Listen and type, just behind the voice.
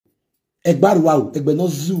Egbaruwa, Egbeno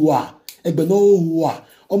Zua, Egbeno Owa.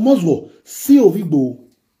 Omozwo, see Ovigbo,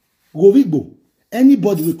 Govigbo.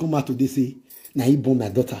 Anybody will come out today say, na he born my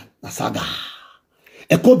daughter, na saga.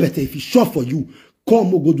 Eko better if he short for you,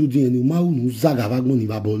 come go do the any man who zaga wagno ni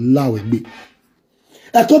babo lawe be.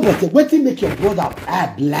 Eko better, waiting make your brother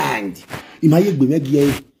blind. Imaye gbe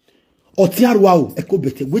megie. Otiarwa, Eko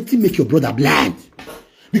better, waiting make your brother blind.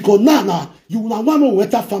 Because now you will one more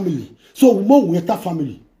wetter family. So more wetter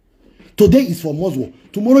family. Today is for Muslim.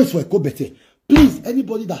 Tomorrow is for Eko better. Please,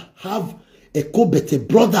 anybody that have Eko better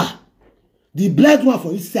brother, the blood one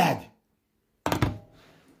for his side,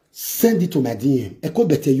 send it to my DM. Eko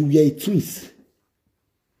better, you are a twins.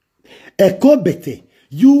 Eko better,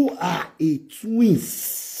 you are a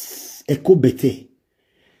twins. Eko better.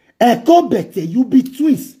 Eko better, you be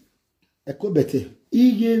twins. Eko better.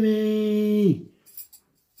 Igeme.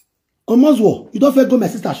 Omozwo, you don't go my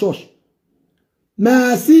sister church.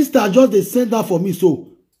 My sister just they send that for me so.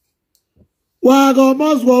 Wago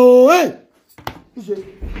Omozwo, hey.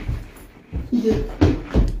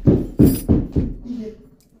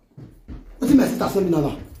 What's my sister send me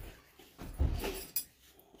now?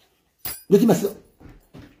 What's my sister?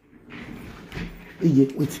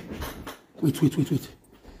 Wait.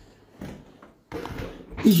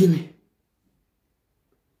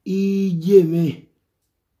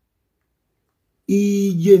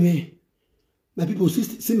 Ijeme. My people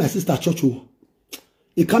see my sister church.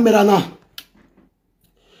 A camera now.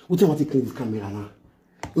 What do you want to clean this camera now?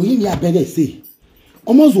 You hear me? I beg you say,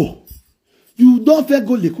 Omozwo, you don't fair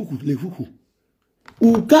go le kuku.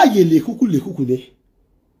 Uka ye le kuku ne.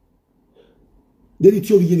 Didn't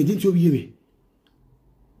you hear me?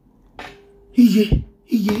 Iye.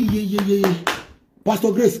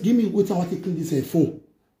 Pastor Grace, give me what I want to clean this phone.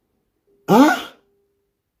 Huh?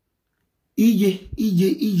 Iye.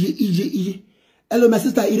 Hello, my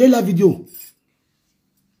sister. Ire live video.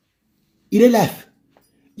 Ire live.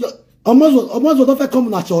 Yo, Omozwo don't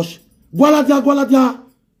come to church. Gwala dia.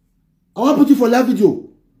 I want to put you for live video.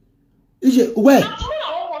 Ije, where?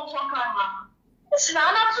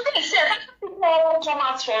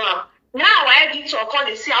 Now I did to call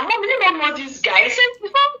the see. I'm not really know this guy. He said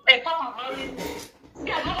before a papa married. This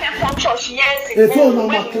guy not came from church years ago.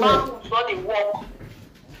 When the man was not the work.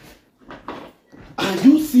 Are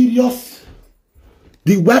you serious?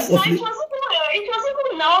 The wife of it was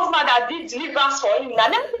even the husband that did deliverance for him.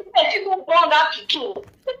 And then people born that to kill.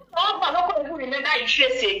 The husband not going to remember his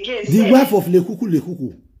face again. The wife of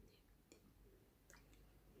Lekuku.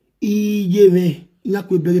 Iyeme,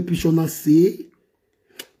 inakwe bere pishona say.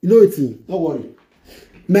 You know it, don't worry.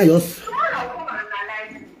 Mayos.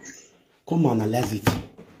 Come on, analyze it.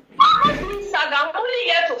 I'm only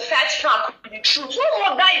here to fetch Frank with the truth. No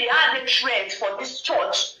wonder he had a threat for this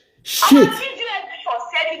church. Shit. Our video editor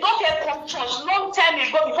said he don't get come church long time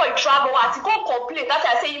ago before he travel out. He can't complain. That's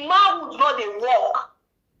why I say man would not they walk.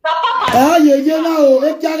 Now Papa.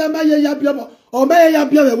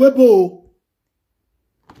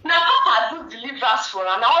 Now Papa do deliverance for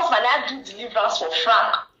her. Now husband I do deliverance for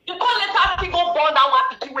Frank. You can't let her people burn down one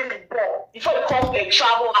people when they burn before you come and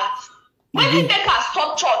travel out. When he take her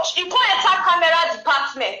stop church, he can't enter camera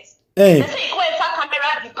department. They say he can't enter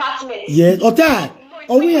camera department. Yes, okay.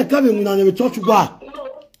 Oh, we are coming on the church. Now,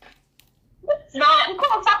 he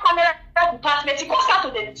can't enter camera department. He can't start to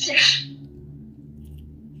the teach.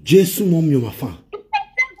 Jesus, mom, you're my fan.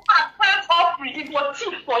 He will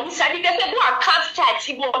thief for inside. If they say go and cast tithes,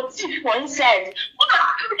 he will thief for inside.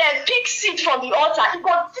 Go and pick seed from the altar, he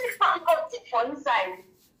will thief for inside.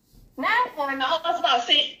 Now, when my husband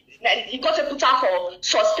say he got to put her for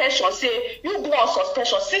suspension, say you go on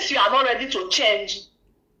suspension since you are not ready to change.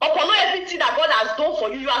 Upon everything that God has done for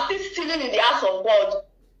you, you are still stealing in the house of God.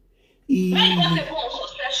 Now you got to go on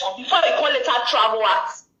suspension before you can let her travel out.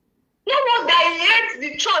 No wonder he hates the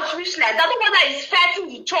church which like that. No wonder he's fighting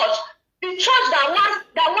the church. The church that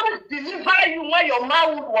once delivered you when your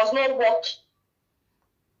manhood was not working.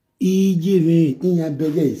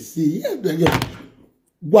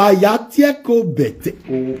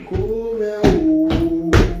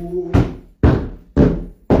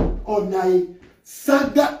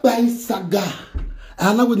 Saga by saga.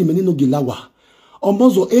 Ana we meni no gilawa.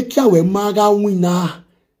 Omozwo ekia we maga wina.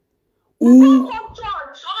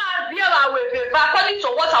 According to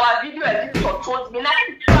what our video editor told me,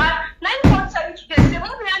 9.7 today, say,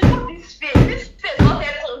 what we know this face not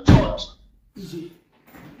there from church. Easy.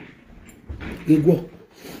 Go.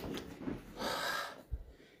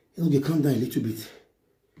 You calm down a little bit.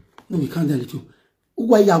 No, we calm down a little.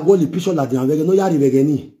 Why you go the picture like that? No, you are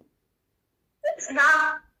the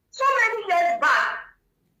now, so many years back.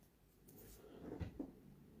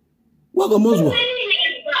 What got Moswo?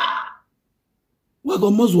 What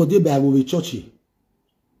got Moswo de Bible with churchy?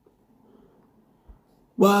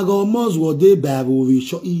 What got Moswo de Bible with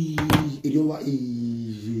churchy?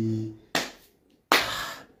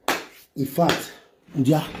 In fact,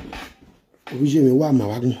 Ndia, obligé me wa ma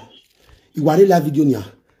wagon. Iware la video nia.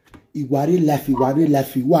 Iware life,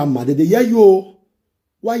 wa ma de ye yo.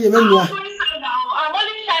 Why you mean ya? I'm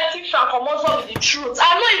only fighting for Komoso with the truth.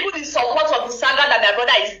 I'm not even in support of the saga that my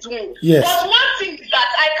brother is doing. Yes. But one thing is that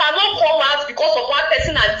I cannot come out because of one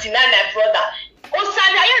person and deny my brother.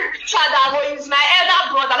 Osadia Richard is my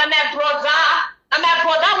elder brother, and my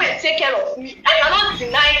brother will take care of me. I cannot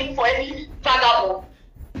deny him for any vagabond.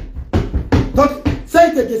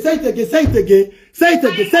 Say it again.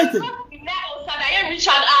 Osadia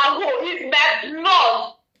Richard is my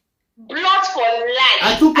blood for life.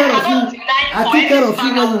 I took care of you. I took care of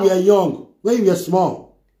you when you were young, when you were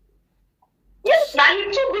small. Yes, man, he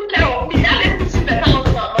took good care of me. That makes me better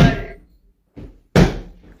husband, man.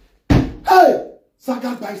 Hey,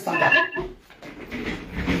 saga by saga.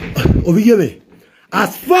 Oviyeme,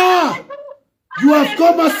 as far you have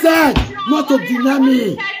come aside not to deny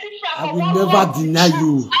me, I will never deny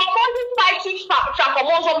you. I'm only fighting for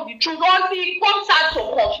the truth until he comes out to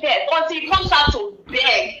confess, until he comes out to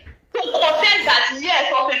beg. To confess that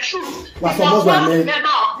yes, of the truth, he was once a member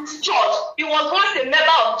of this church. He was once a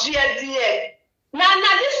member of GLDM. Now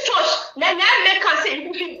this church, now make can say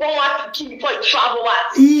if you go out to kill before you travel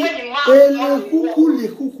out.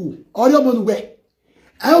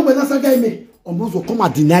 I hope that guy me almost will come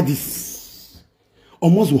and deny this.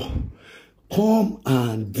 Almost will come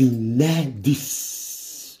and deny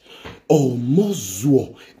this. Almost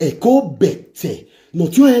will echo better.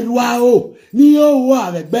 Not you and wow,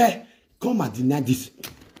 come and deny this.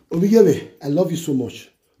 I love you so much.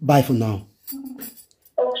 Bye for now.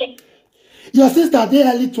 Okay. Your sister, they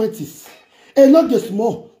early 20s. And not just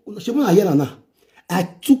small. I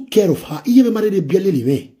took care of her. Even married a barely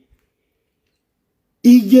living.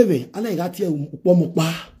 Even I got here.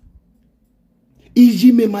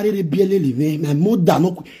 Iji me married a barely living. My mother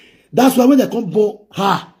no. That's why when they come born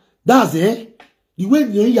her. That's it. The way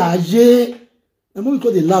you are. And when we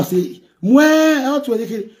call the laugh, say,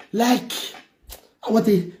 like, I want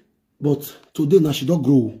it. But today now she don't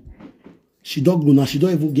grow. She don't grow now. She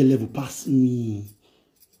don't even get level past me.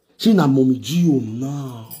 She na mommy Gio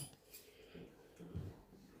now.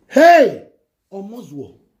 Hey, almost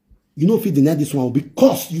what? You know if you deny this one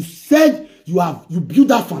because you said you build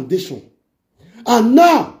that foundation, and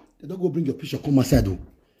now they don't go bring your picture come outside though.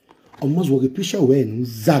 Almost what the picture when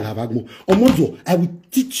Zaga Bagmo. Almost I will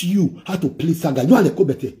teach you how to play saga. You are the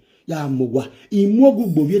cobete. Ya mogwa. Imogu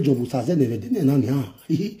bovie jobu sazen nevedene nani ha.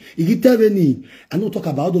 Igiteveni. I don't talk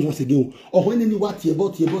about those once again. Or when any what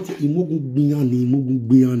about imogu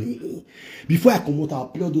biyani. Before I come out, I'll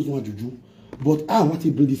play those one juju. But I want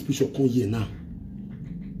to bring this picture come here now.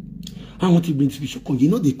 I want to bring this picture come. You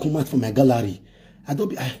know they come out from my gallery. I don't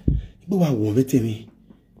be but what won't let me.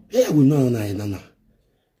 Yeah, we no.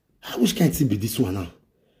 Which can't it be this one now?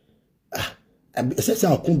 I said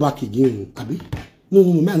I'll come back again. Abi? No,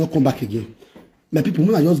 may I not come back again. My people,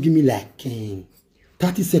 may I just give me like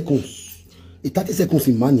 30 seconds. 30 seconds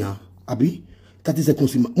in mania. Abi? 30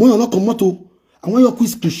 seconds in mania. When I not come out, I want your quick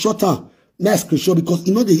screenshot. Nice screenshot because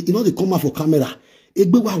you know they come out for camera. You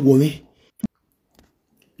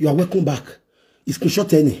are welcome back. It's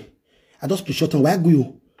screenshot any. I just screenshot and why go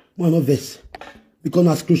you? Why not verse?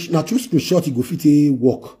 Because now true screenshot you go fit a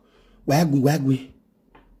walk. Why go?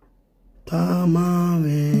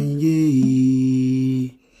 Tamame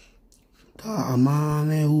ye.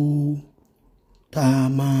 Tamame u.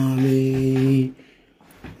 Tamame.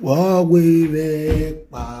 Wagwe ve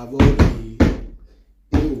pavori.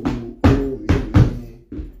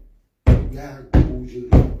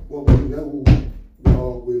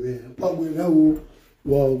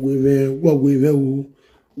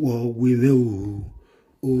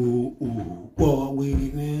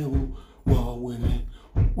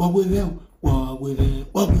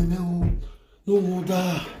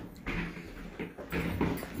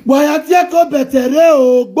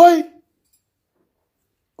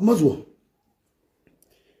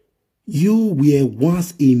 You were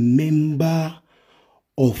once a member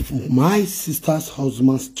of my sister's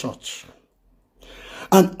husband's church.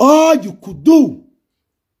 And all you could do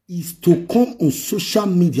is to come on social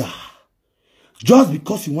media just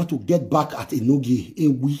because you want to get back at Enogie,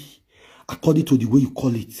 according to the way you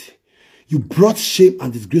call it. You brought shame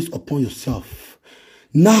and disgrace upon yourself.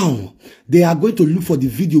 Now, they are going to look for the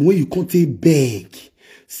video when you can't beg.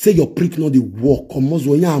 Say your prick not the work. Come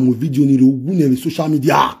on, video on social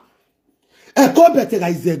media. A better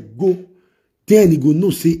is a go. Then he go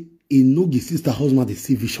no say Enogie sister husband they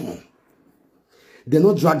see vision. They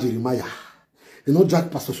not drag Jeremiah. They not drag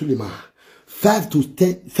Pastor Suleiman. 5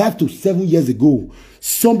 to 7 years ago,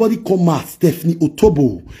 somebody come out, Stephanie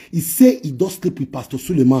Otobo. He say he does sleep with Pastor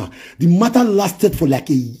Suleiman. The matter lasted for like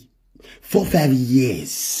 4-5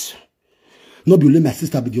 years. Not be only my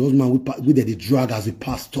sister, but the husband with the drag as a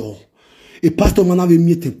pastor. A pastor man have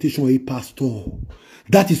a temptation, a pastor.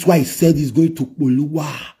 That is why he said he's going to Poluwa.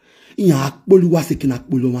 Now,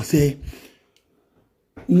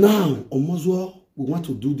 Omozwo, we want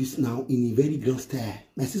to do this now in a very grand style.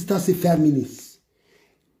 My sister say 5 minutes.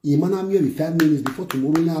 Imana me with 5 minutes before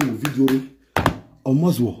tomorrow now I'm video.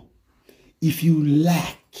 Omozwo, if you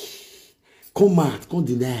like, come out, come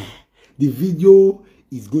deny. The video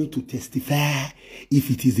is going to testify if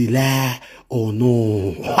it is a lie or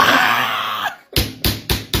no.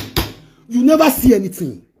 You never see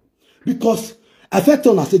anything. Because I felt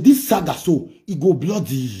on I said this saga so it go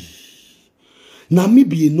bloody. Now me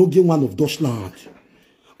be Enogie one of Deutschland.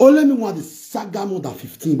 Only me want the saga more than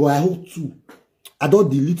 15, but I hold 2. I don't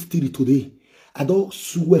delete 3 today. I don't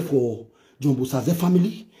swear for Jumbo Saze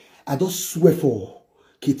family. I don't swear for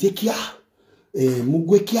Ketekia,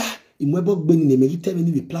 Mugwekia, Imwebok Benin, Emerita,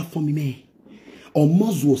 the platform me. Or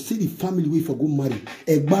Moswo see the family way for go marry.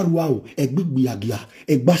 Egbaruao, Egbigbiagia,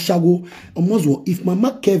 Egbashago. Or Moswo, if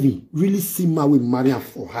Mama Kevin really see my way marry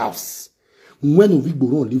for house. When we go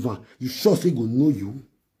on live, you sure say go know you.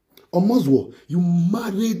 Omozwo, you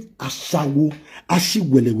married Ashago,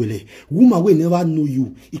 Ashiwelewele. Woman will never know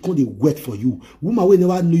you. It can't be wet for you. Woman will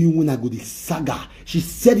never know you when I go the saga. She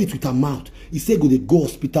said it with her mouth. He said go the go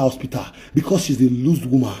hospital because she's a loose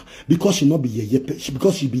woman. Because she not be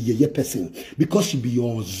because she be a person. Because she be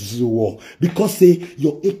your zoo. Because say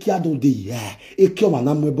your ekia don't dey ekia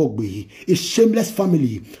wanamwebogbe. A shameless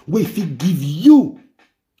family where if he give you.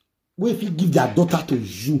 Where if you give their daughter to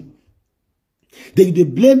you, then they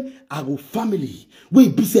blame our family. Where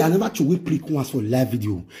be say I never to wait prick once for live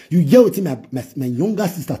video. You hear with my younger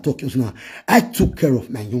sister talk now. I took care of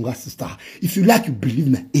my younger sister. If you like, you believe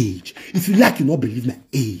my age. If you like, you not believe my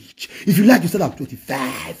age. If you like, you said I'm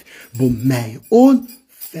 25. But my own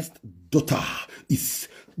first daughter is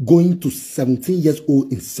going to 17 years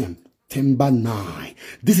old in September 9.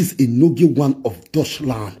 This is Enogie one of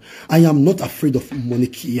Deutschland. I am not afraid of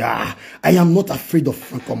Monikia. I am not afraid of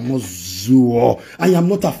Franco Mozuo. I am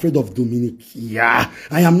not afraid of Dominikia.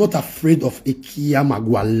 I am not afraid of Ikia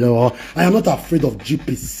Magualo. I am not afraid of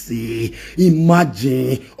GPC.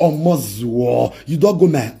 Imagine Omozuo. You don't go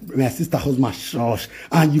my sister husband church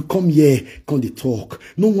and you come here, come they talk.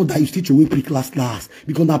 No wonder you stitch away prick last.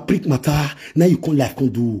 Because that prick matter, now you come life can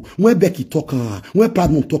do. When Becky talking, when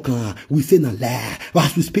Pradmon talking, we say na lie. But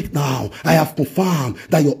as we speak now, I have confirmed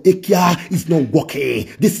that your Ekia is not working.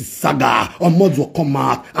 This is saga. Omods will come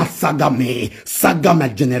out and saga me, saga my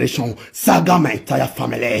generation, saga my entire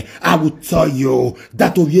family. I will tell you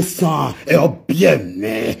that of your son, bien,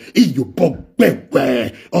 you bog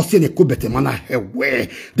bebe, or see ne ko bete mana hewe.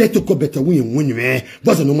 They to ko bete win me,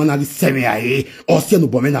 doesn't no mana di semi aye, or see no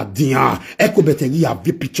bomena dia, eko bete ya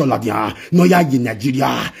vi picture la dia, no ya ye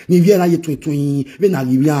Nigeria, ni viera ye 2020, ven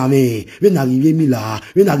arriver me, ven arriver mila,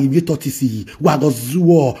 ven arriver totisi, wago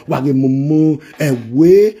zuo, wage momo,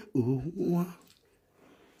 ewe,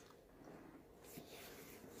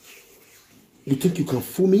 You think you can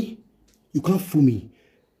fool me? You can't fool me.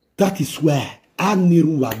 That is where I need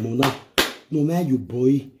wagmona. No matter you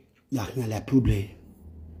boy, you have a problem.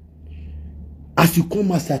 As you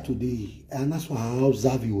come outside today, and that's why I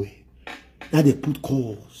observe you. Now they put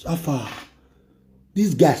calls. How far?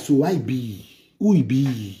 This guy, so I be, who he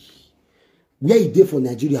be? Where he did for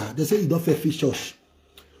Nigeria? They say he don't fit church.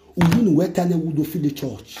 You know where Tane would do the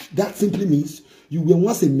church. That simply means you were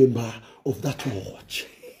once a member of that church.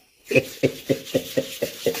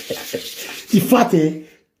 If I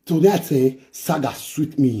tonight saga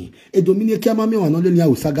suit me. Et Dominique Yamame on only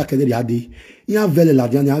lia saga kede yade. Ya vele la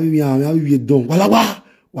diane avi don. Wala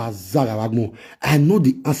wa zaga wagmo. I know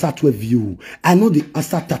the answer 12 view. I know the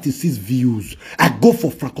answer 36 views. I go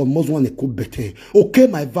for Franco Mozwan and better. Okay,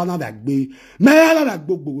 my vana bagbe. Me ala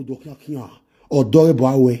bagbo do kian. Odore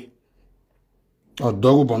boawe.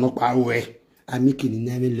 Odoro bono pawe. I make it in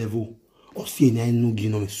 9 level. Or see an Enogie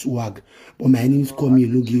no swag. But my enemies call me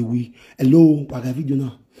Enogie we. Hello, what have you done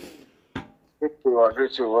now? I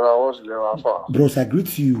greet you. What I was there, bros, I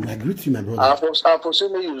greet you, my brother. I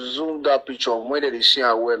presume you zoom that picture of when they see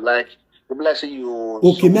our like. Like say you.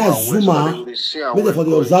 Okay, may I zoom out? Maybe for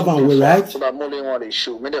the observer way, right? So that more than one they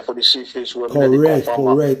show. Maybe for the see face.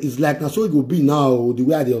 Correct. It's like now so it will be now the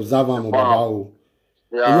way the observer.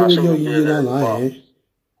 Yeah.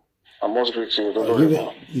 I must greet you. Don't worry.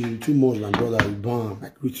 You too much, my brother. You bam. I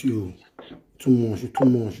greet you. Too much.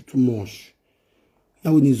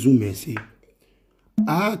 Now we need zoom, see.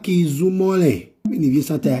 Ki zoom ole. We need this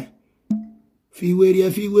santa. Fi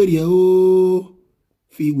weria, oh.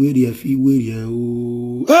 Fi weria,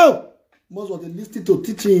 oh. Oh! Most of the listening to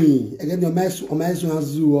teaching. Again, your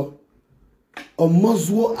Mazwo.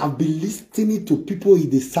 I've been listening to people in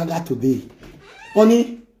the saga today.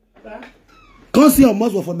 Honey, come see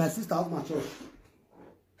Mazwo for my sister of my church.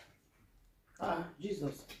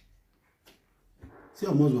 Jesus. See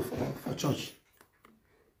Mazwo for church.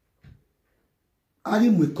 I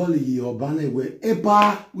didn't we call it your banner where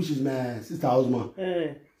Epa, which is my sister husband.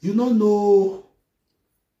 You don't know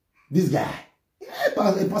this guy.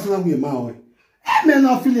 A personal way, man. Men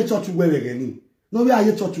not feel a church wear again. No, we are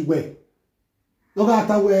a church wear. No, we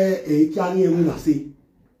are where a canny and we see.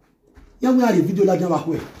 Young we are a video like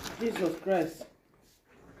way. Jesus Christ.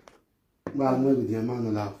 Well, I'm with the man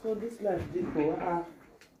allowed. So this life deepo.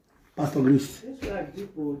 Pastor Grace. This life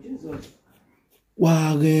deepo, Jesus.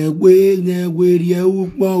 Okay,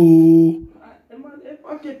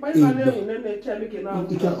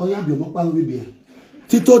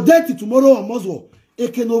 today, tomorrow, or Mazwo.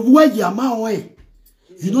 You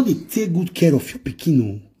know they take good care of your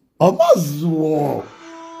pikin. Mazwo.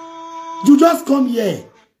 You just come here.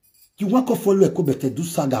 You want to follow a better do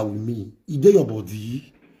saga with me. You do your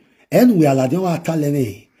body. And we are like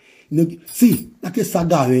telling see, like a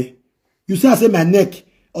saga. You say I say my neck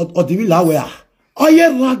or the will where. Oh yeah,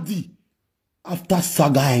 ready. After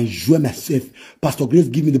saga, I enjoy myself. Pastor Grace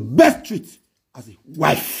give me the best treat as a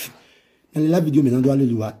wife. And la video me nando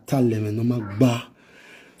hallelujah tell them no magba.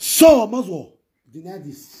 So Mazwo, deny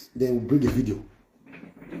this, then we'll bring the video.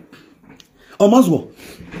 Oh Mazwo,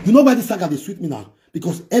 you know why this saga they sweet me now?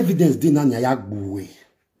 Because evidence dey na nya gbuwe.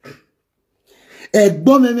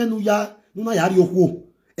 Egbo meme nu na yari okwo.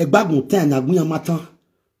 Egbagun ten na gun matan.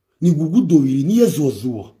 Ni gugu dowiri ni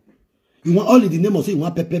ezozo. You want all in the name of say you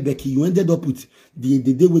want Pepe Becky. You ended up with the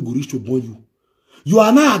day we go reach to born you. You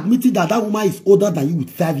are now admitting that that woman is older than you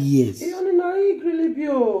with 5 years.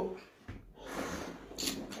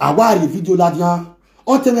 I watch the video ladian.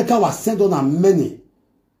 Otemeka was sent on a many.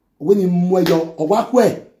 When you moyo or walk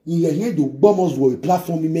where you hear the bombers will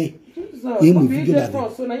platform me.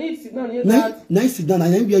 Video so now you sit down here. Nice sit down.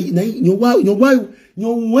 You why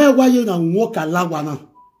you now walk along.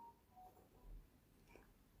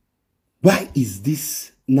 Why is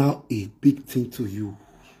this now a big thing to you?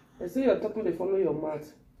 I say you're talking to follow your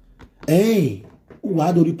mouth. Hey,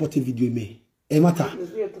 why don't report a video me? Hey, matter.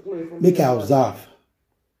 Make I observe.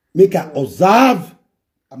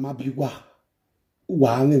 I'm a biwa.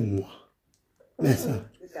 One and more. Messa.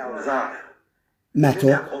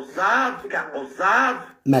 Matok.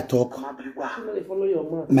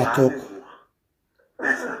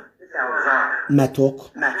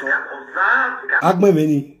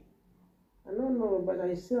 Agmeveni. I don't know, but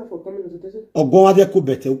I see her for coming to this. Go on there, go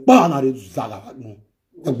better. Come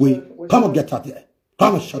and get out there.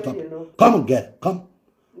 Come and shut up. Come and get. Come.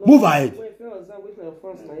 Move ahead.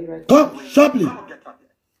 Come sharply.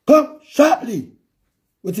 Come sharply.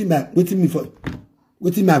 Waiting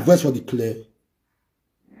my voice for the clear.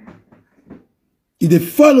 If they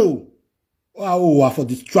follow, for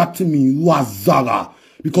distracting me, you are Zaga.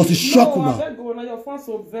 Because it's shocking now.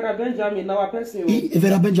 Vera Benjamin, no.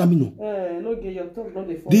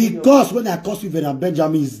 The cause when I cause you Vera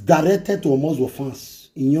Benjamin is directed to Mazwo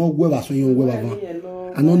fans. In your web, I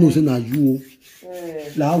don't know say na you.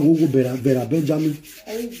 La wo Vera Benjamin.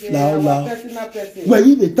 La. Where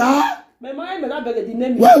you the ta?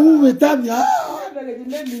 Where who the ta?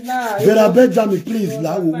 Vera Benjamin, please.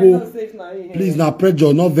 La wo. Please na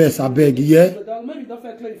pressure, no verse, I beg, yeah.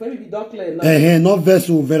 No verse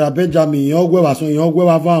Vera Benjamin. Your web, I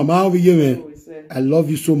love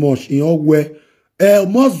you so much. In your way,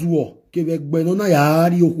 Mazwo. Quebec no na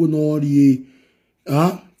yari okunori.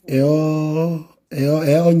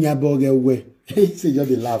 Onyaboge we. Say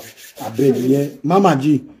just laugh. I beg yeah. Mama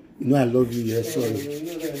G, you know I love you, yeah.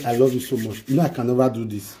 Sorry. I love you so much. You know I can never do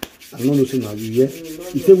this. I'm not looking at you, yeah.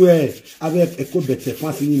 You say where avec echo better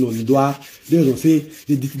fancy no doa. They don't say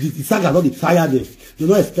the saga not the tire them. They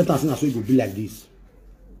don't expect us so it will be like this.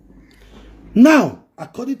 Now,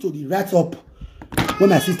 according to the write up, when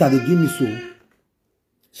my sister they give me so,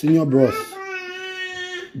 senior bros,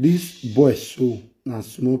 this boy so now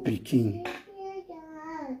small picking.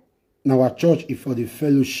 Now our church is for the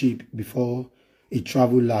fellowship before a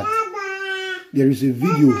travel lad. There is a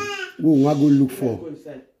video we want to go look for.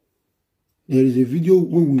 There is a video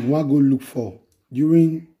we want to go look for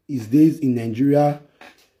during his days in Nigeria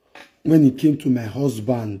when he came to my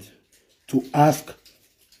husband to ask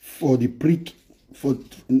for the prick for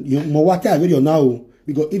what I read now,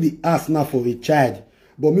 because if he ask now for a child,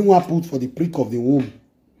 but me want put for the prick of the womb,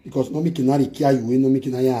 because no me cannot care you, no me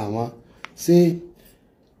cannot say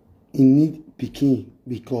he need pikin,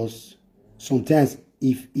 because sometimes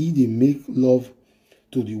if he dey make love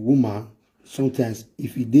to the woman, sometimes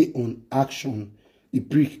if he dey on action, the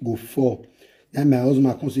prick go fall. Then my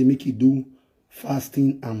husband come say make he do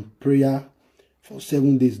fasting and prayer for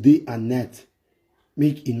 7 days, day and night.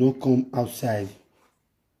 Make he not come outside.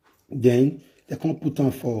 Then they come put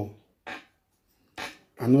on for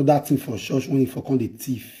another thing for church when he for come the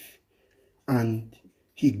thief. And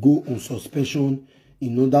he go on suspension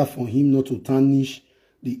in order for him not to tarnish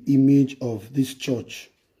the image of this church.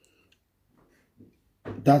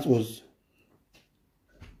 That was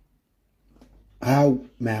how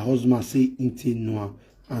my husband say into Noah.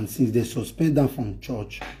 And since they suspend them from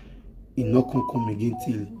church, he not come again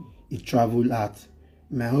till he travel out.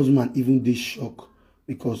 My husband even did shock,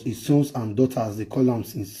 because his sons and daughters, they call him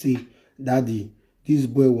since say, Daddy, this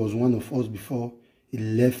boy was one of us before he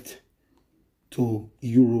left to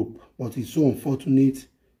Europe, but it's so unfortunate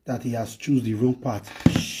that he has chosen the wrong path.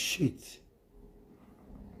 Shit.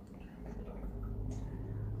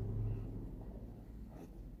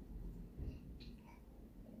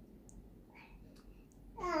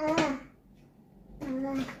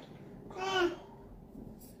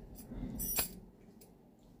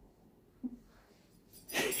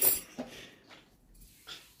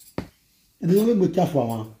 And then we go for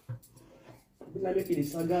one. Let me make it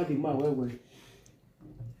saga the man well.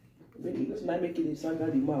 Let's not make it saga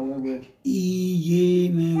the man well. Iye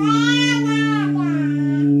me.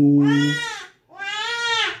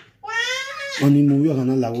 Only movie you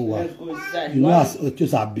cannot laugh over. You know as it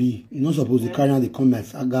just a be. You're not supposed to carry on the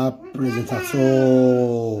comments. I got present at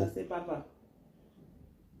all. Say Papa.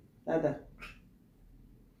 Dada.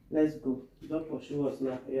 Let's go. Don't pursue us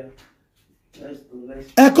now. Yeah. Let's go. Let's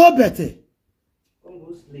go. Echo better. Come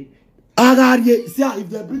go sleep. See, if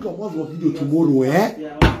they bring up one video tomorrow,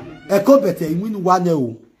 Echo better. You win one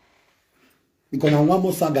now. Because now one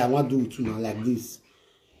more saga I want to do it now like this.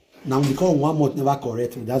 Now because 1 month never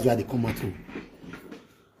correct, that's why they come out.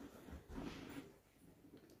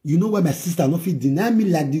 You know why my sister not fit deny me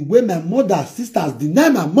like the way my mother sisters deny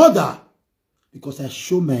my mother? Because I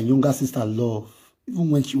show my younger sister love,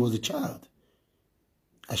 even when she was a child.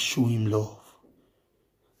 I show him love.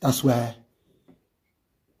 That's why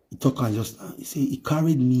he talk and just he say he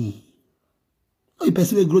carried me. Oh, the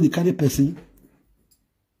person will grow the carry person.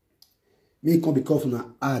 May come because of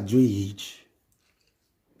an joy age.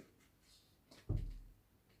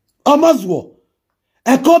 Amazwo,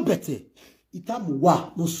 Echo bete.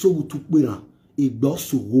 Itamuwa no so to pera a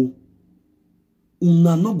boss wo.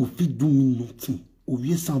 Una no go fit do me nothing.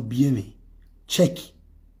 Ovie san bien me. Check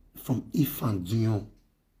from if and dion.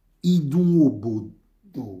 Idun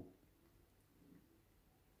obodo.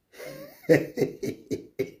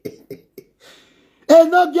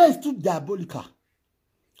 Enogie is too diabolical.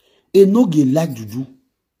 Enogie like juju.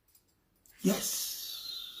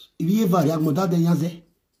 Yes. If you ever react more than yaze.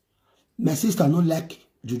 My sister not like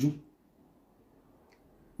juju.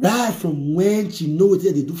 Right from when she know what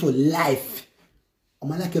they do for life. I'm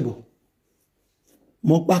like ebo.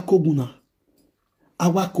 Mokpa koguna.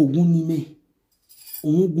 Awa kogun ni me.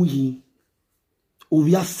 Ongun yi.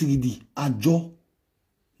 Ovia siridi. Ajo.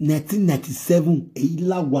 1997.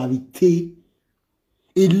 Eila warite.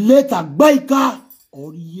 E later baika.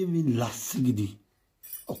 Oriye me la siridi.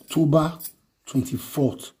 October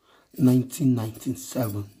 24th,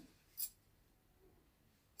 1997.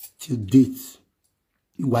 Till date,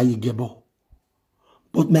 why you gebo.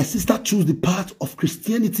 But my sister chose the path of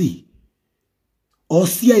Christianity. Or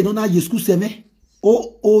see, I don't know your school seme.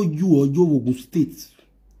 OOU or Ogun State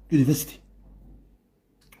University.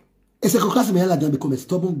 It's a class me la dan become a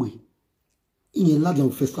stubborn boy. In a la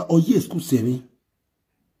dan first or year school seme.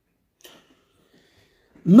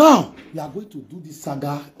 Now we are going to do this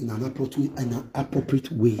saga in an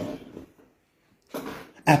appropriate way.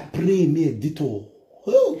 I pray me editor.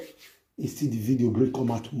 Oh, you see the video great come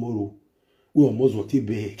out tomorrow. We almost will take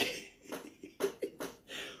back.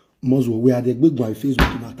 We are the big boy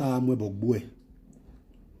Facebook in Ata boy.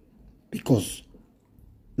 Because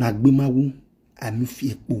Nagbimawu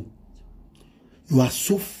Amifieko. You are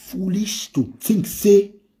so foolish to think,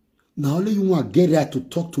 say, now only you want to get there to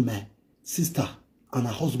talk to my sister and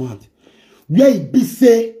her husband. Where you be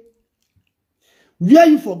say, where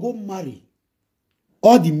you for go marry?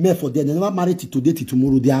 All the men for them, they never married till today, till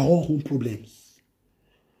tomorrow. They are all home problems.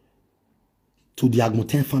 To the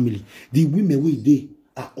Agmoten family. The women we they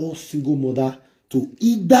are all single mother to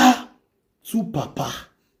either 2 papa,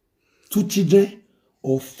 2 children,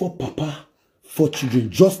 or 4 papa, 4 children,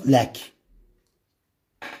 just like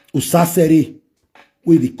Usasere,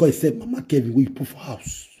 where they call itself Mama Kevin, where you put for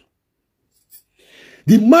house.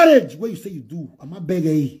 The marriage where you say you do, I'm not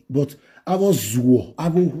begging, but I was zuo, I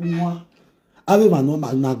was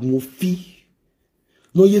no fee,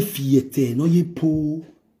 no ye fiete, no ye po.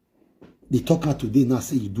 They talk out today now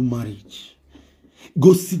say you do marriage.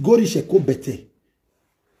 Go sigori sheko bete.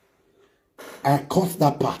 I cut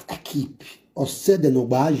that part, I keep. Or said the no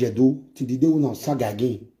ba jedo till the day when I saga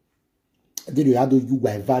again. Then you had you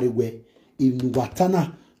by very well in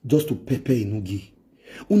Watana just to pepper Enogie.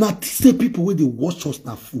 Una say people where they watch us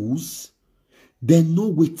na fools, they know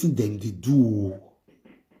waiting them they do.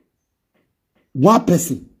 One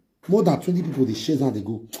person, more than 20 people they share and they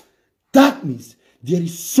go. That means there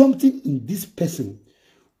is something in this person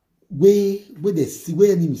where they see,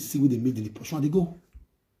 where enemy see where they made the portion and they go.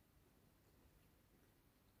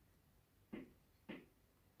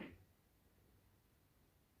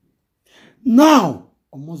 Now,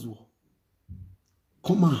 Omozo,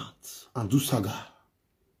 come out and do saga.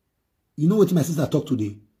 You know what my sister talked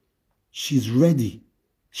today? She's ready.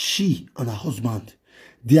 She and her husband,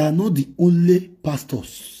 they are not the only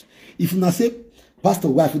pastors. If you not say, Pastor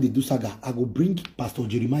wife they do saga, I go bring Pastor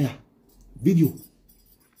Jeremiah video.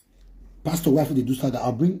 Pastor wife they do saga,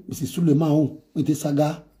 I'll bring Mrs. Suleiman home with the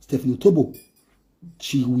saga, Stephanie Tobo.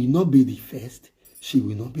 She will not be the first. She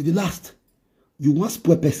will not be the last. You want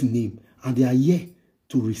spoil person name, and they are here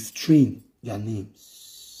to restrain their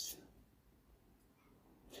names.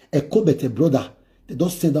 A co-better brother, they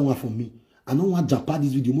don't send that one for me. I don't want to jump out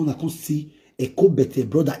this video. I can't see a co-better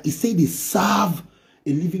brother. He say they serve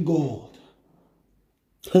a living God.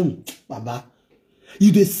 Baba,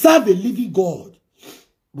 you they serve a living God,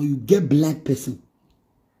 but you get blind person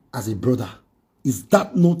as a brother. Is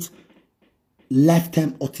that not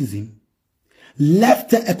lifetime autism?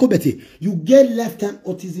 Lifetime, you get lifetime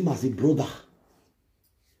autism as a brother.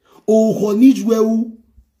 Oh, honijweu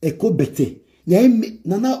ekobete.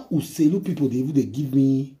 Nana uselu people they give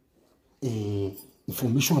me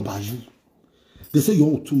information about you. They say you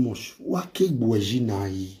want too much. Wake boeji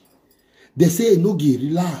nai. They say Enogie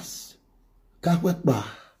relax. Kakwekba.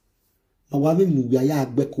 Mawame nubiaya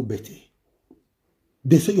agbekobete.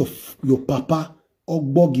 They say your papa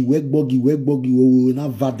ogbogi wegbogi na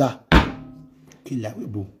vada. Kila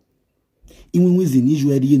webo. Even when the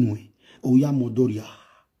Nigeria anyway, Oya Modoria.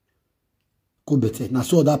 Go better. Now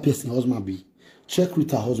so that person husband be. Check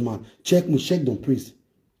with her husband. Check me. Check Don Prince.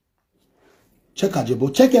 Check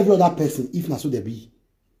Ajebo. Check every other person. If not so they be.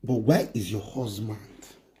 But why is your husband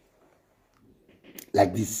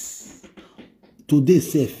like this? Today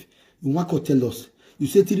safe. You want to tell us. You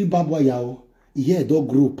say three babwaya. Yeah, don't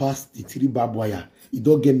grow past the three babwaya. He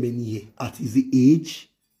don't get many years. At his age.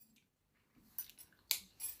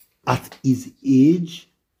 At his age,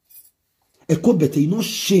 Ekobete, you not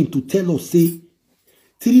shame to tell us, say,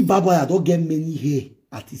 three babaya don't get many hair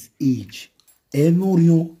at his age.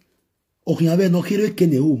 Emorion, Oriabe no kere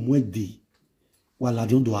kene o mwede. Wala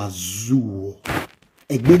dion do azu.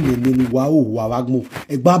 Egbe nene wa o wa wagmo.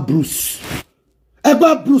 Egba Bruce.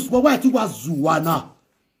 Wa ti wa zuwana.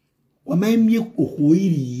 Wa ma mi oko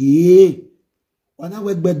iri. Wana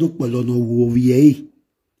wegbe do pelo no wo ye.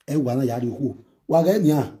 E wana yari ho. Wa ga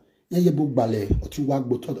nya. Ori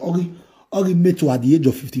met at the age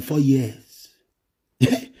of 54 years.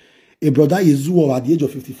 A brother is at the age of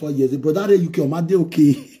 54 years. A brother you can mad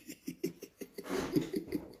okay.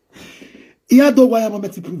 Here do why I'm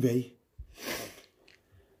to prove.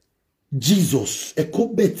 Jesus, a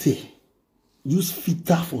co-bete, use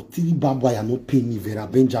filter for 3 bamboo and not pay me Vera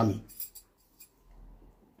Benjamin.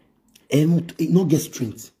 And not get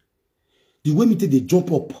strength. The way me take they jump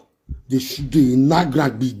up. They should do not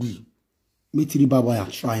grant big. Me tiri baba ya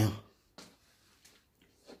try.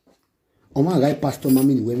 On my guy pastor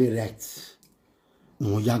mami ni we right.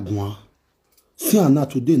 No yagwa. See na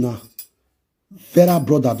today na. Vera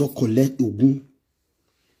brother do collect ogun.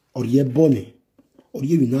 Oriye bone.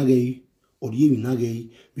 Oriye winage.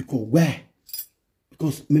 Because where?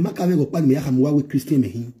 Because me maka me go pa me yaka muwa we Christian me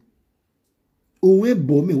hin. Owe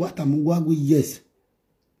bo me wata muwa we yes.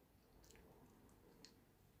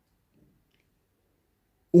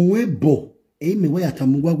 Unwebo, me way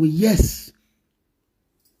atamugwa yes.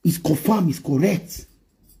 It's confirmed, it's correct.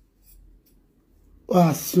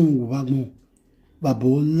 Wa sun wagmo.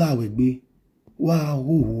 Babo la wegbe. Wa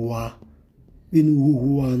huwa. Binu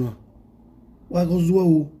huwa na. Wa gozwa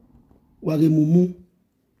o. Wa ge mumu.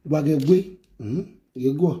 Wa ge gwe.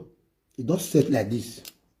 You go. It does set like this.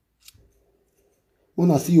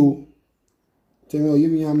 Wanna see you. Tell me, you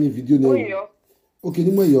me a video now. Okay,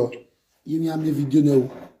 ni mo yo. You me a video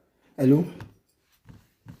now. Hello?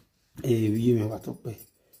 You me what up?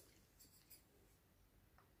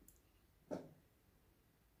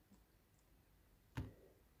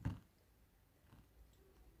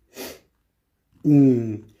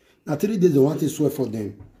 Now 3 days I want to swear for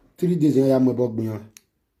them. 3 days I am about beyond.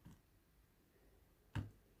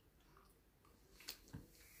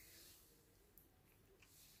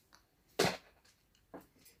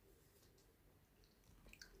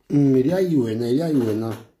 Iria iwe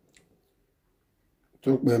na.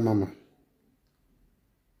 Talk by mama.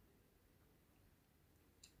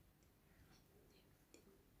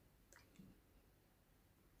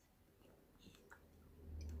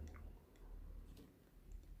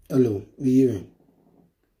 Hello, we hearing?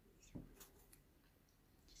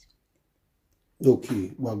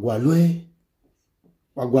 Okay, wagwalwe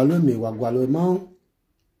ma.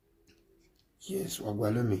 Yes,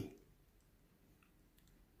 wagwalwe me.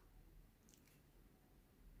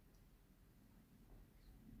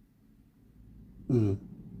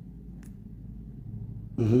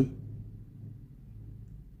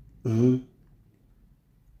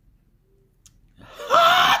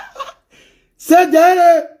 Say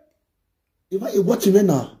there. If I watching it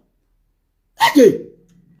now, hey,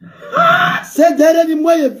 say there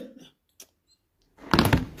anymore.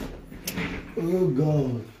 Oh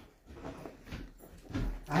God,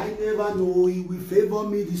 I never know He will favor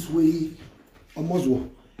me this way. Almost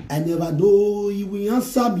one. I never know He will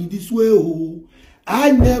answer me this way. Oh,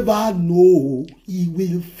 I never know He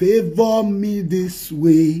will favor me this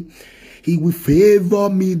way. He will favor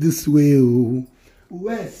me this way. Oh,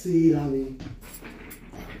 where say I'm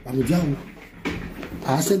down.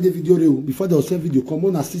 I send the video before they send video. Come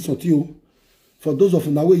on, assist on you. For those of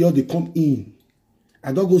you now where they come in,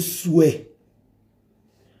 I don't go swear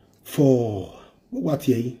for what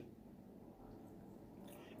here.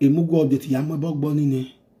 A mugo update. Yamabog bunny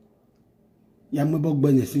ne. Yamabog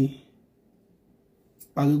bunny see.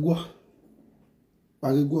 Parigua. I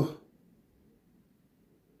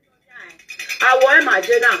want my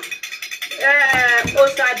jenna.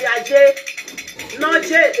 Osadiaje. He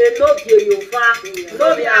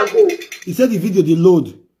said the video they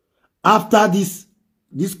load after this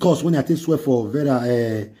course when I take swear for Vera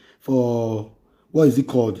for what is it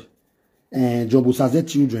called? Jobo Saze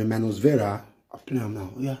children minus Vera. I play them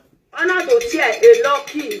now. Yeah. Anado tie a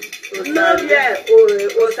lucky. No yeah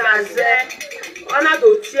Osaze.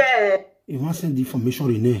 Anado tie. You want to send the information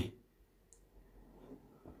Rene?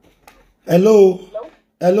 Hello.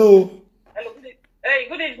 Hello. Hey,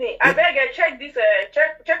 good evening. I beg you check this.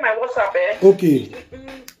 Check my WhatsApp. Okay.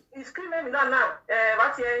 He's screaming now.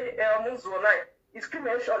 What's here? Moves online. He's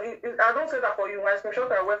screaming. I don't say that for you. My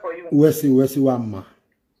screenshot I wear for you. Where's Wama?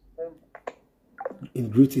 In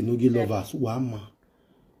great Enogie lovers, Wama.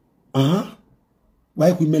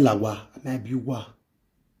 Why we make lawa? Maybe you wa.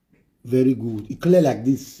 Very good. It clear like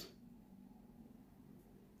this.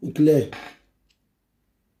 It clear.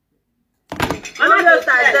 Another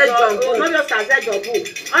Saze Jobu. Another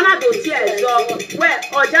tie zo. Where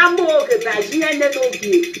Ojamu oge baji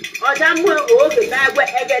Enogie. Ojamu oge baji where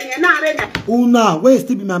egeni na arena. Una, where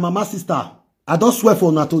still be my mama sister? I don't swear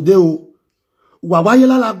for una today.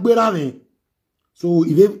 Wawayela la gbera me. So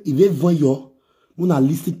if voy yo, una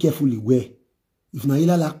listen carefully where. If na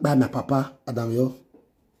yela la by my papa, Adam yo.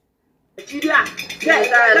 Nigeria,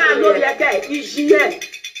 that no be okay. Ijiye.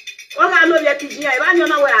 Oga no be Ijiye. Ba ni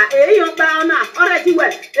ona we eyan pa ona. Already we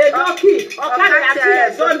edoki. Okare ati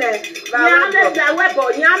ezone. Ni ame da we bo,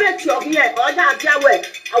 ni ame ti ogiye. Oja ati awe.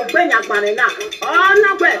 Ogbenya gbare na. Ona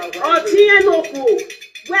we, oti enoku.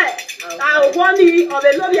 We, woni obe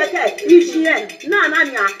lo be okay. Ijiye. Na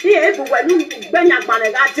nya. E bu we nu gbenya gbare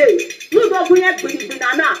ga te. Nu do kun ye gbiri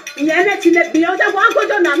na. Iyen ne ti le bi o da wa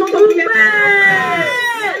gojo na no do ye.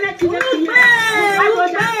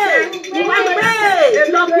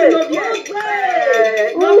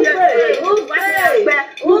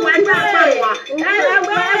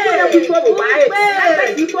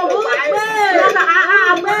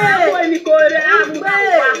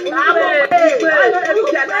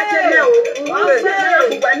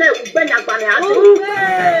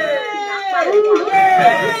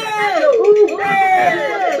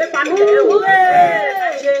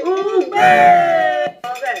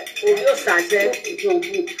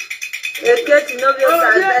 Eketi no be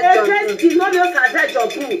Saze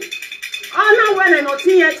Jobu. Ona when no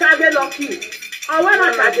tin e target lucky. O when na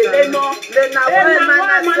tade no, le na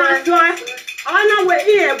we so. Ona we e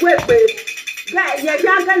pe. Ga ye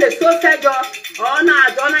ga le so sejo.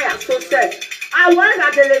 Ona ya so se. àwọn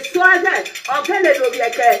ìgbàdélé sọ́ọ́dẹ̀ ọ̀kẹ́lẹ̀ lórí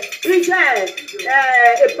ẹ̀kẹ́ iṣẹ́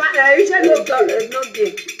lóge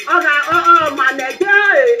ọ̀gá ọ̀mànẹ̀dẹ́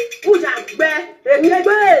ìjà gbẹ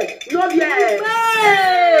ègbé lórí ẹ̀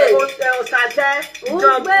ọ̀sàtẹ́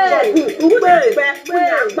jọ̀bù gbẹ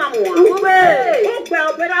kúnyà gbàmùwà gbẹ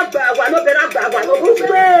ọ̀bẹ̀rẹ̀ àgbà wà lóbẹ̀rẹ̀ àgbà wà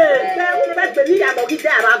lóbẹ̀rẹ̀ gbẹ níyàlọ́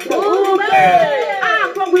gídẹ́ àrà gbọ́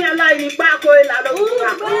àkọ́gbìn aláìní pákó ìlànà òkúta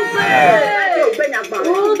ògbẹ́nyàgbà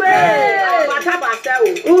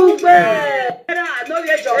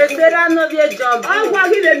Esera no vie job. Ọgwa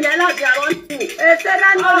gị na-emi alaji arọ ntu. Esera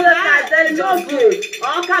no vie kaze job.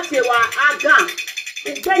 Ọka tiwa aga.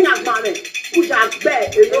 Ugbenya gbame. Uja gbe.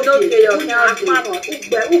 Enogie yoke akpano.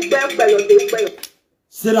 Ugbe yoke.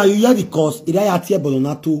 Sarah, you hear the cause? Ida ya tie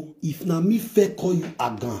bolonato. If na me fe call you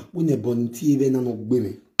agan, when e boniti even na no gbe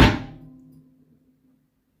me.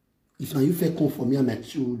 If na you fe come for me and my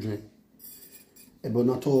children. But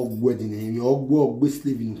not all wedding, and you all go be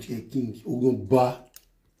slaving to your king. Ogun ba.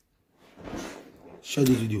 Share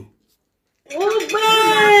this video. Ugbe! I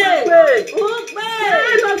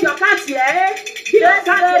love your cat here. Yes, I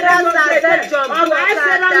jump. Oh, I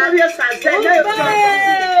said I love your sunset.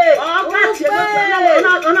 Oh, cat here.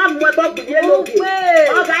 I'm not about to get okay.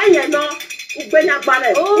 Oh, I know. Ugbenya gbale.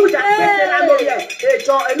 Uja pese la no ye.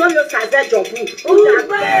 Ejo, eno yo sunset jump. Uja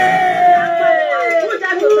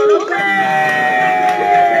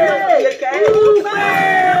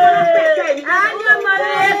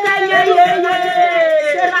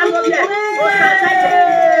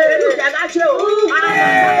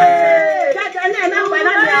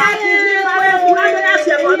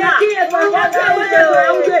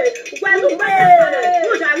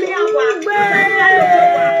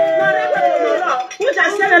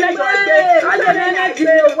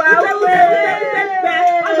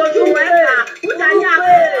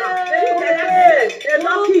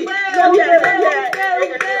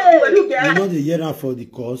You know the year for the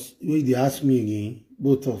course, when they ask me again,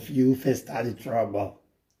 both of you first started trouble.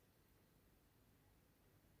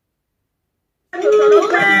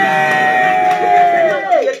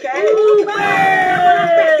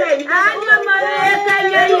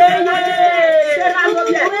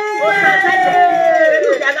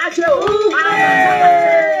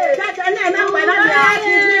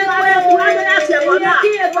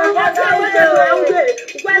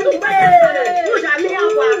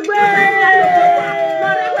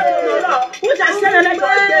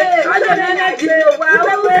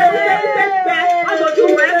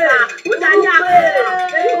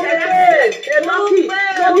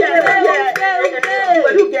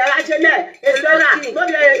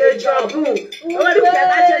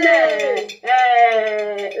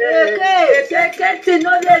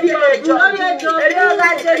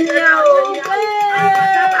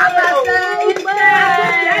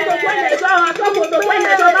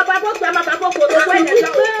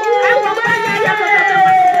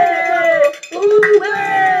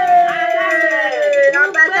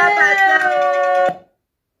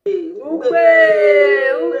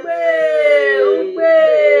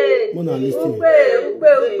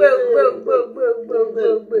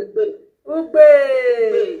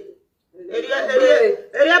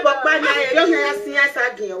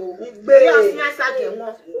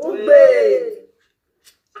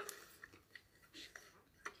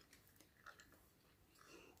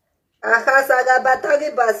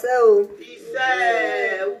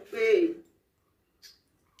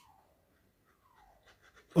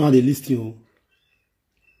 On a des listings.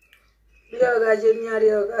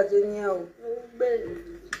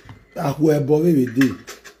 Ahwe bo we de.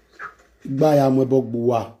 Gba ya mo bo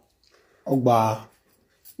gbuwa. Ogba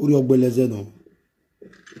ori ogbeleze no.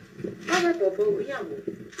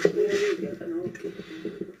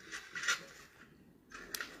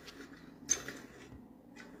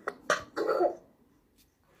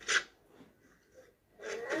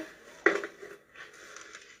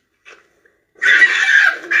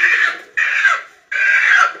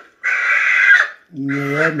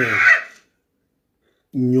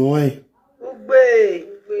 Nyoy.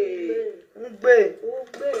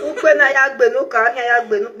 Ugbe na ya gbe no ka anya ya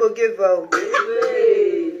gbe no gbo give o.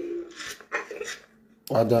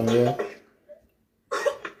 Adam ya.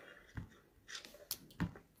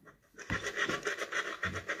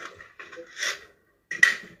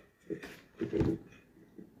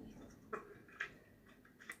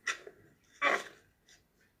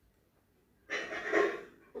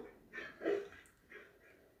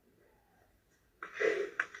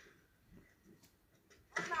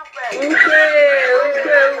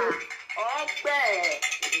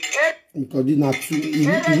 Because this not two,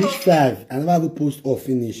 it reach 5. I never will post or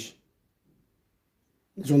finish.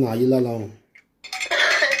 This one are you long.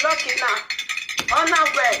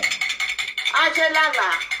 Ajelala,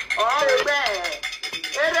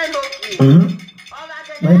 Enogie,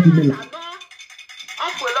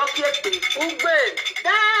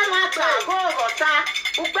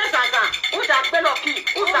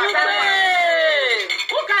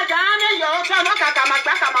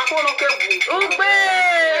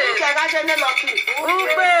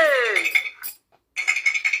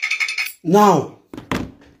 now,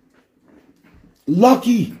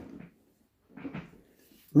 Lucky,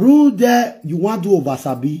 rule there you want to over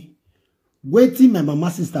Sabi. Waiting my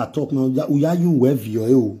mama sister talk now. We are you where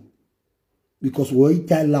view because we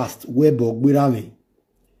tell last where Bogbirame.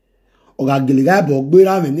 Oga Giliga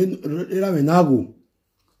Bogbirame, then Nago.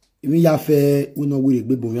 Even Yafe, we know we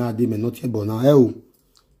be born day, not here born now.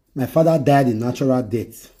 My father died a natural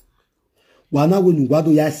death. Wana go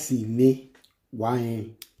ngwado ya si me. Why?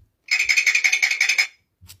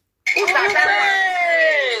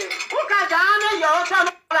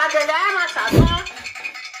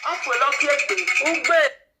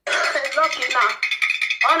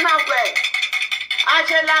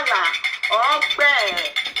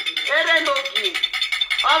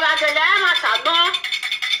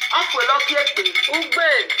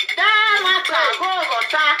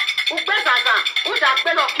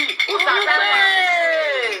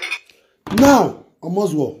 Now,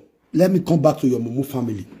 Omozwo, let me come back to your Mumu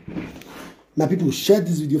family. My people, share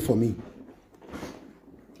this video for me.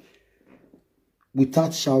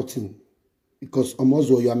 Without shouting. Because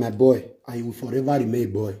Omozwo, you are my boy. And you will forever remain a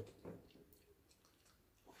boy.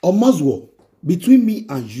 Omozwo, between me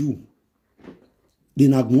and you, they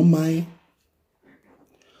not no mind.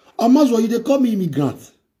 Omozwo, you they call me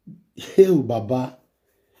immigrant. Hey, Baba.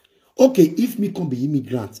 Okay, if me can be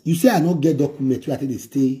immigrant, you say I not get document where I think they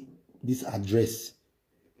stay this address.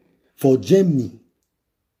 For Germany.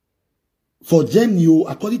 For Germany,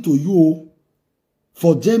 according to you,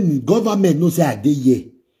 for Germany, government no say I dey here.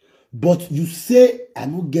 But you say I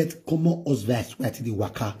don't get common husband where I think they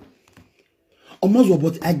waka. Omozwo,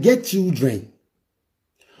 but I get children.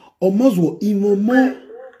 Omozwo, Imomo.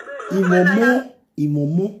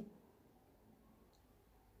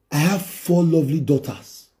 I have 4 lovely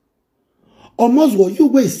daughters. Omozwo, you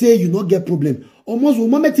will say you not get problem. Omozwo,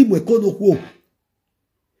 mama team we call no.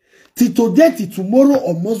 Till today, till tomorrow,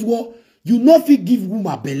 Omozwo, you not fit give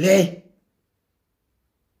woman belle.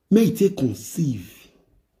 May it take conceive.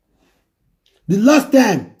 The last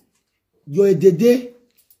time you're a dede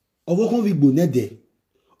of Ovigbo Nede,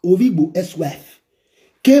 Ovigbo ex-wife,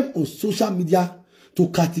 came on social media to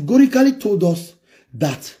categorically told us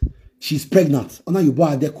that she's pregnant. Ona you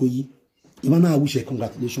buy Adekoyi. Imana, I wish her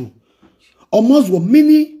congratulations. Omozwo,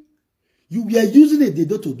 meaning you were using a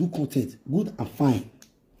dede to do content. Good and fine.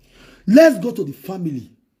 Let's go to the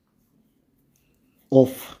family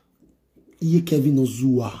of Kevin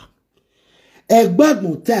Ozua. Egbad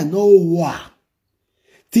Montaigne no wa.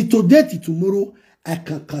 Till today, till tomorrow, I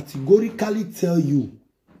can categorically tell you,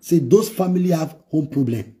 say those family have home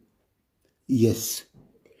problem. Yes.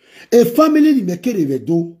 A family in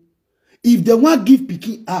Mekerevedo, if they want give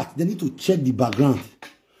picking out, they need to check the background.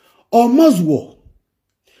 Omozwo,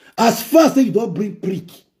 as far as you don't bring prick,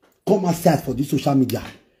 come aside for this social media.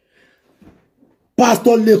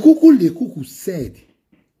 Pastor Lekuku said,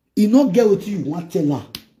 he not get what you want to tell her,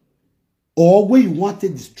 or where you want to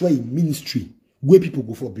destroy a ministry, where people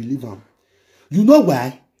go for believer. You know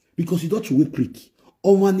why? Because you don't we prick.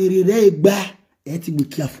 That one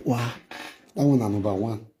number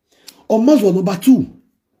 1. Omozwo, number 2.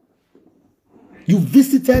 You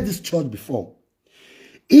visited this church before.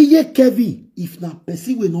 Iye Kevin, if na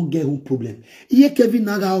person will not get home problem. Iye Kevin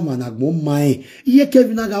naga o managmo mai. Iye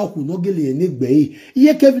Kevin naga o no gele enegbe.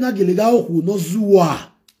 Iye Kevin naga gelega o no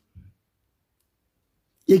zuwa.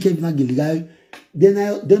 Iye Kevin naga gelega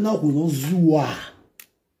dena o no zuwa.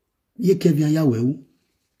 Iye Kevin ya wewu.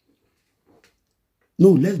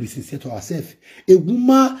 No, let's be sincere to ourselves. A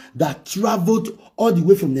woman that traveled all the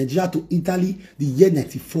way from Nigeria to Italy the year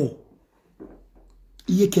 94.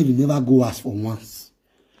 Iye Kevin never go ask for once.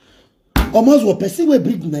 Omozwo, person will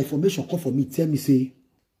bring the information come for me, tell me, say,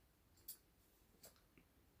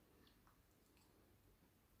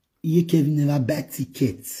 Iye Kevin never buy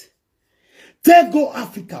tickets. They go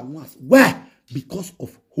Africa once. Why? Because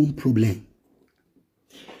of home problem.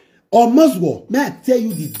 Omozwo, may I tell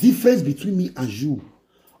you the difference between me and you?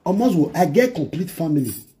 Omozwo, I get complete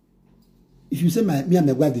family. If you say me and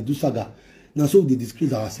my wife, they do saga, now so they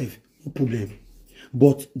disgrace ourselves, no problem.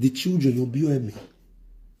 But the children, you'll be me.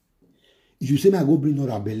 If you say, I go bring no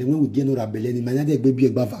rebellion, when we get no rebellion,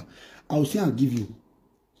 I will say, I'll give you.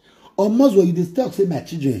 Omozwo, you just talk, say, my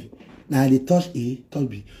children, now they touch A, touch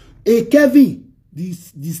B. Hey, Kevin, the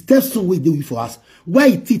stepson wey dey for us. Why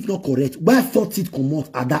it teeth not correct? Why thought it come out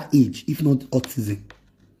at that age, if not autism?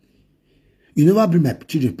 You never bring my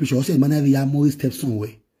children picture. I say, man, they are more stepson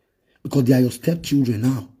way. Because they are your stepchildren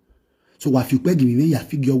now. So if you pay give me, you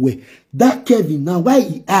figure way. That Kevin now, why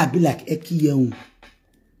he be like Eki Yeun?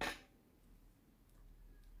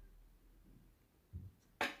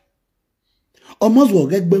 Almost will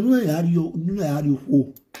get but no you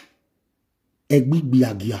oh. Egbi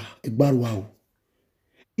biagia, egbarwa o.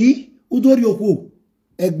 I udori oko.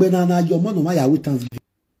 Egbe na your man ma ya we Thanksgiving.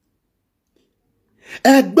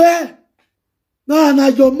 Egbe na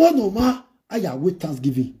your man ma ya we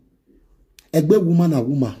Thanksgiving. Egbe woman and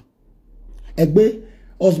woman. Egbe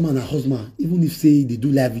husband and husband. Even if say they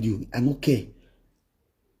do live video, I don't care.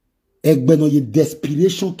 Egbe no ye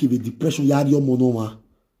desperation ki depression ya your mono ma.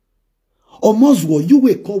 Almost what you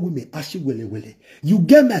will call women ashi wele. You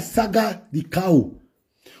get my saga the cow.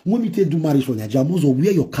 When you take do marriage for Nigeria, almost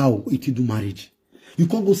wear your cow if you do marriage. You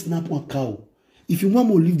can't go snap one cow. If you want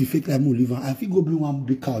to live the fake life, more live. I think go bring one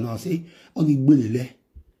big cow now. Say on the belly.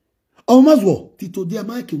 Almost what Tito dear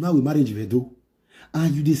Mike now we marriage vedo.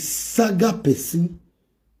 And you the saga person.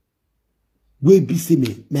 Will be say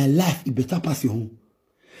me my life it better pass your home.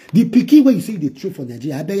 The picky when you say the truth for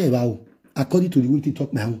Nigeria, I beg you according to the way you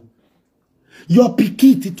talk my own. Your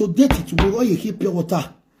picky to date tomorrow you keep pure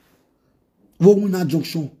water. Wona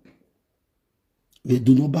junction. We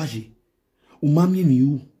do not baji. Umami ni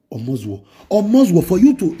you almost for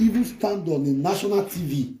you to even stand on the national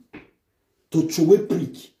TV to throw a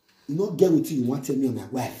prick. You not get what you want to tell me on my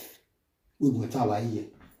wife. We go to our here.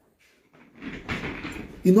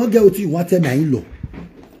 You not get what you want to tell my in-law.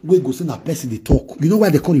 We go send a person they talk. You know why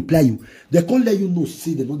they can't reply you? They can't let you know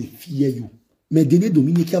say they not they fear you. Mais donner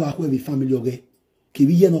dominer qui a va avec famille aurait qui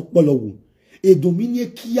vient no polo et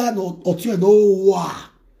dominer qui a no otien no wa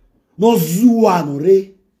no zua no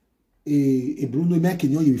re et Bruno me qui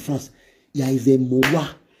no France ya ize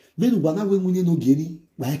mowa me no bana we munye no geri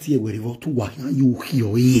ba ti e were vo to wa you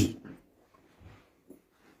hear ye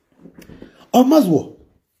almost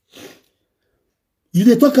you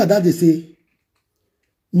dey talk that they say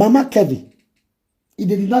Mama Kevin he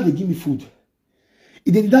did not give me food,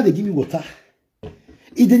 he did not give me water.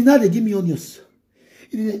 He did not give me onions.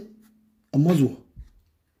 A muzzle.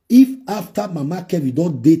 If after Mama Kevin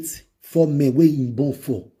don't date 4 men where he born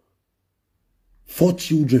 4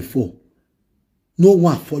 children 4, no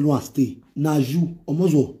one follow and stay. Now you, a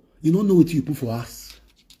muzzle, you don't know what you put for us.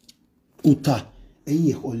 Uta,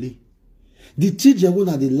 enye hole. The children will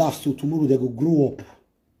not they laugh so tomorrow they go grow up.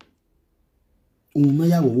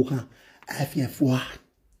 Unaya wo woka, afia fwa.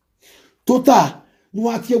 Tota,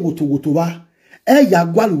 no atie goto ba. Ya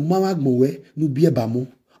gwalu mama gmowe no bie bamo.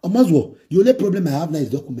 Almost what the only problem I have now is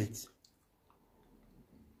documents.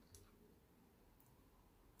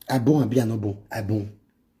 I bon abi no bon. I bon.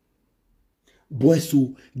 Boy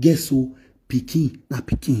so, get so, picking, na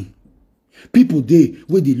picking. People they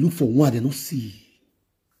where they look for one, they not see.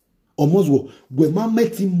 Almost what when man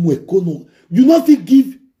met him no, you not fit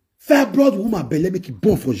give fair blood woman belly make it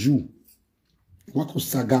born for you. What could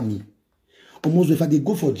saga me? Almost if I they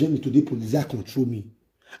go for Germany today, police control me.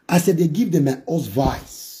 I said they give them my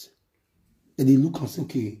advice. And they look and say,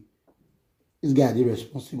 okay, this guy is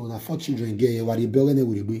responsible. Now 4 children get what they building it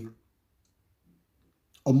will be.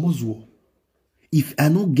 Almost if I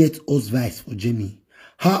don't get advice for Germany,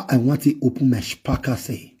 how I want to open my spaka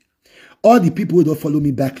say. All the people who don't follow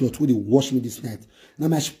me back lot who they watch me this night. Now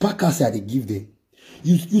my spaka say I they give them.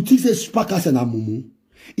 You think say spaka say na mumu?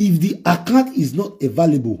 If the account is not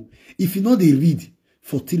available, if you know they read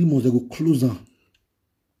for 3 months, they go close on.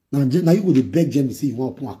 Now you go to beg Jamie say you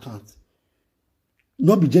want to open account.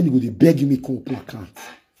 Not be Jamie go to beg you make open account.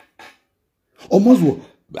 Almost what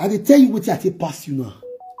I dey tell you what I take pass you now.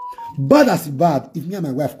 Bad as bad, if me and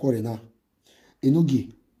my wife call it now,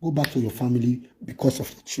 Enogie, go back to your family because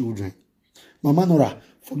of your children. Mama Nora,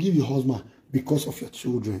 forgive your husband because of your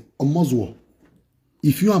children. Almost what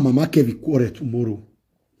if you and Mama Kevin quarrel tomorrow,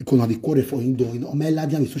 you can have the quarrel for him doing or my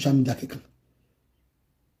lady with social media.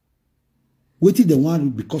 Waiting the one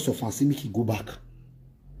because of her, make he go back.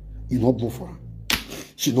 You not both for her.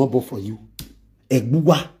 She not both for you.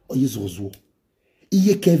 Egbuwa or yezozo.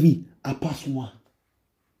 Iye Kevin a pass one.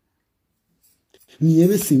 Ni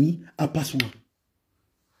ever see me a pass one.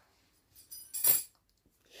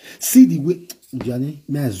 See the way. Ndiane,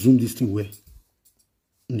 may I zoom this thing way?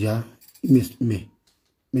 Ndia, me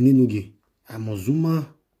Enogie. I'm a zoomer.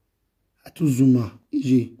 I to zoomer.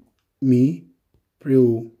 Ije me pray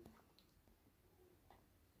o.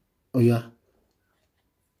 Oh yeah.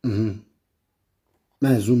 May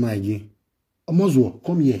I zoom again. Almost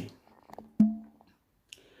come here.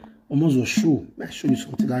 Almost was show. May I show you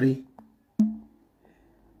something, Larry?